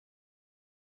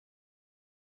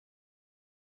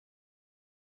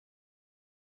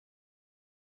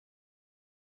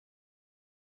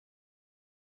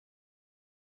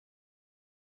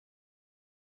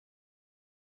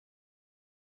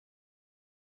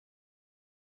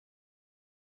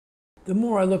The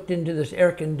more I looked into this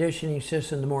air conditioning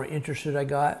system, the more interested I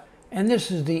got. And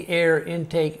this is the air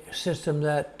intake system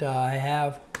that I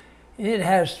have. And it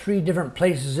has 3 different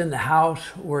places in the house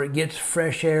where it gets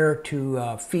fresh air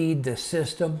to feed the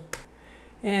system.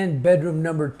 And bedroom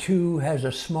number 2 has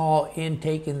a small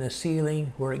intake in the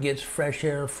ceiling where it gets fresh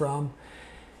air from.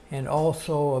 And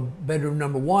also bedroom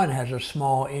number 1 has a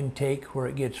small intake where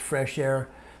it gets fresh air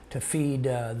to feed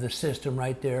the system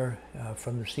right there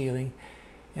from the ceiling.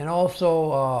 And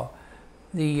also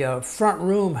the front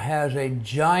room has a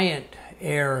giant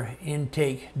air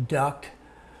intake duct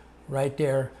right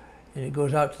there, and it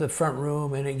goes out to the front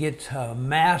room and it gets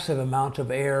massive amounts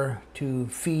of air to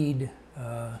feed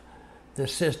the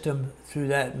system through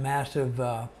that massive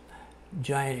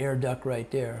giant air duct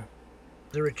right there.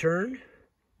 The return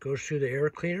goes through the air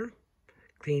cleaner,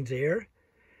 cleans the air,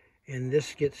 and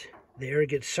the air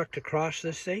gets sucked across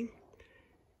this thing,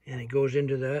 and it goes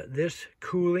into this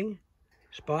cooling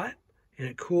spot, and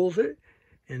it cools it,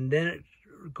 and then it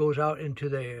goes out into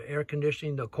the air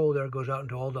conditioning. The cold air goes out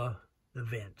into all the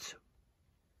vents.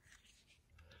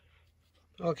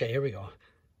 Okay, here we go.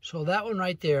 So that one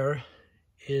right there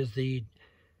is the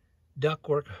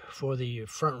ductwork for the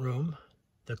front room,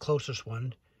 the closest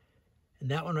one, and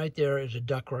that one right there is a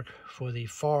ductwork for the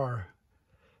far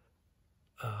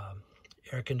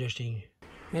air conditioning.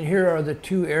 And here are the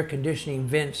 2 air conditioning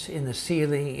vents in the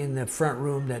ceiling in the front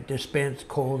room that dispense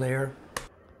cold air.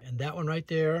 And that one right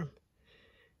there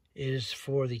is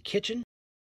for the kitchen.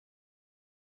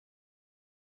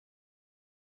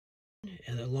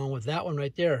 And along with that one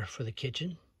right there for the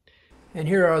kitchen. And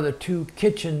here are the 2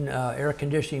 kitchen air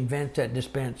conditioning vents that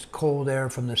dispense cold air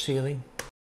from the ceiling.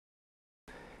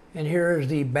 And here is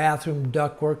the bathroom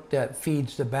ductwork that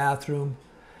feeds the bathroom.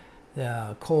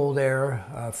 The cold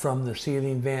air from the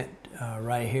ceiling vent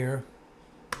right here.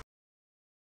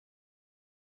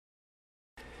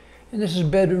 And this is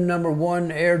bedroom number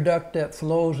 1 air duct that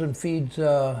flows and feeds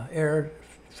air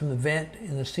from the vent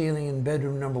in the ceiling in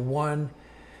bedroom number 1.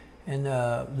 And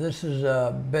this is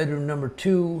bedroom number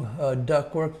 2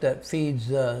 ductwork that feeds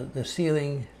the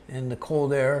ceiling and the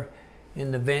cold air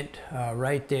in the vent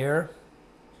right there.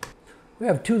 We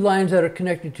have 2 lines that are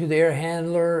connected to the air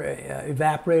handler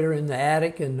evaporator in the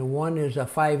attic, and the one is a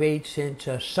 5/8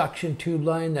 inch suction tube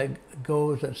line that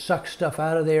sucks stuff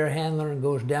out of the air handler and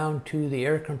goes down to the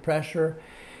air compressor.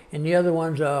 And the other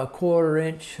one's a 1/4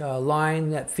 inch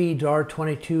line that feeds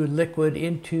R22 liquid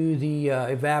into the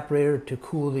evaporator to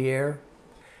cool the air.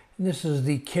 And this is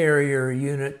the carrier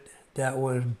unit that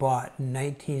was bought in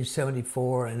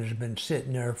 1974 and has been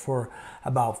sitting there for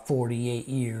about 48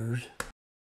 years.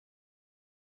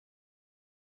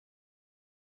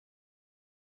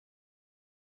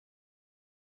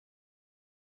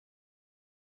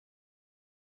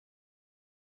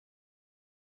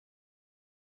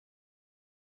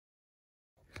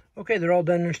 Okay, they're all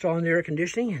done installing the air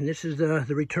conditioning, and this is the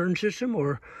return system,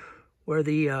 or where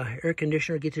the air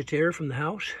conditioner gets its air from the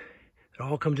house. It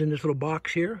all comes in this little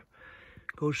box here,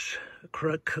 goes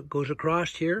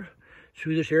across here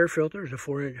through this air filter. There's a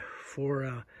 4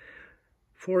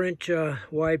 inch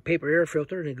wide paper air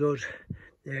filter, and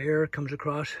the air comes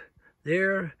across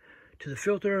there to the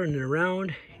filter and then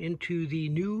around into the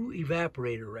new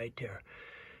evaporator right there.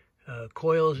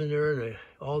 Coils in there, and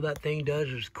all that thing does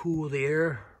is cool the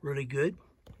air really good.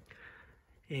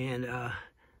 And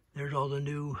there's all the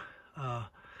new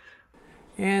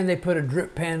and they put a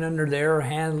drip pan under the air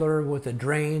handler with a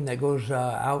drain that goes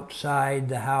outside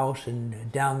the house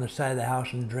and down the side of the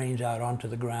house and drains out onto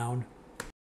the ground.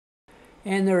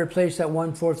 And they replaced that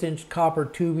 1/4 inch copper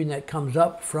tubing that comes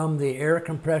up from the air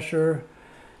compressor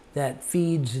that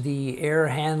feeds the air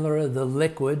handler the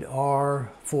liquid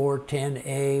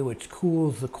R410A, which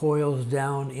cools the coils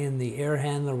down in the air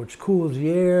handler, which cools the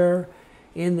air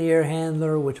in the air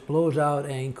handler, which blows out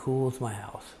and cools my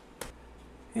house.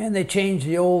 And they changed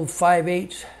the old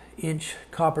 5/8 inch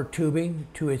copper tubing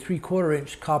to a 3/4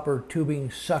 inch copper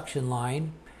tubing suction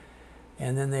line.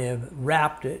 And then they have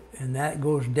wrapped it, and that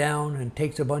goes down and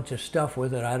takes a bunch of stuff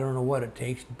with it. I don't know what it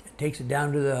takes. It takes it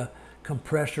down to the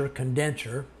compressor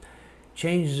condenser,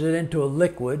 changes it into a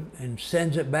liquid, and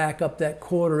sends it back up that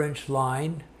 1/4 inch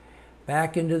line,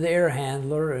 back into the air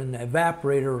handler and the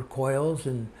evaporator coils,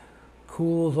 and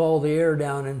cools all the air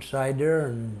down inside there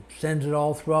and sends it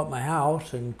all throughout my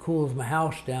house and cools my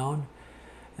house down.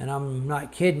 And I'm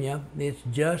not kidding you, it's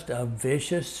just a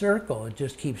vicious circle. It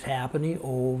just keeps happening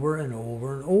over and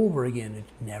over and over again. It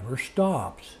never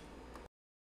stops.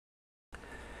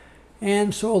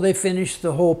 And so they finished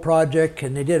the whole project,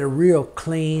 and they did a real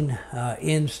clean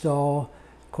install.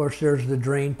 Of course, there's the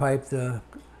drain pipe, the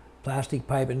plastic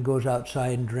pipe and goes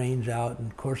outside and drains out.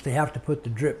 And of course they have to put the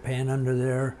drip pan under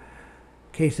there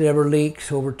in case it ever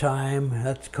leaks over time.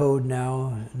 That's code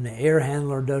now. And the air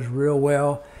handler does real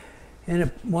well.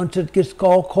 And once it gets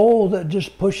all cold, it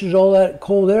just pushes all that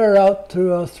cold air out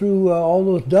through all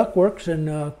those ductworks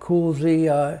and cools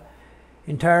the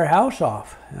entire house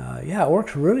off. Yeah, it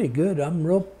works really good. I'm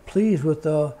real pleased with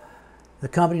the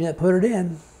company that put it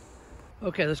in.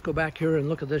 Okay, let's go back here and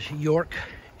look at this York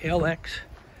LX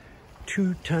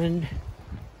 2-ton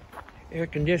air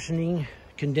conditioning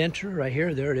condenser right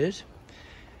here. There it is.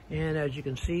 And as you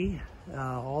can see,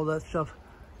 all that stuff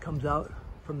comes out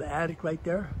from the attic right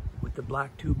there, with the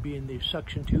black tube being the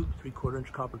suction tube, 3/4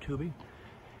 inch copper tubing.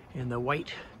 And the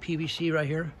white PVC right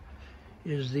here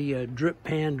is the drip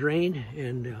pan drain.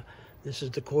 And this is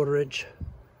the 1/4 inch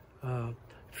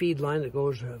feed line that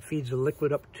goes, feeds the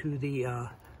liquid up to the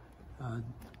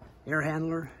air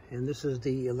handler. And this is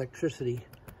the electricity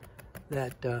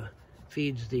that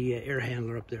feeds the air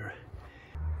handler up there.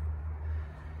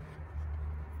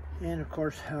 And of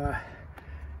course, the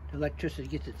electricity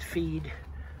gets its feed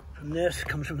from this,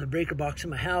 comes from the breaker box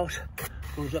in my house,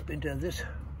 goes up into this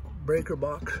breaker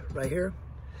box right here,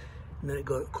 and then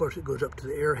of course it goes up to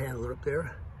the air handler up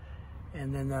there,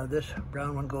 and then this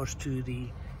brown one goes to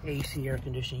the AC air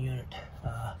conditioning unit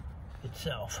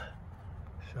itself.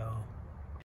 So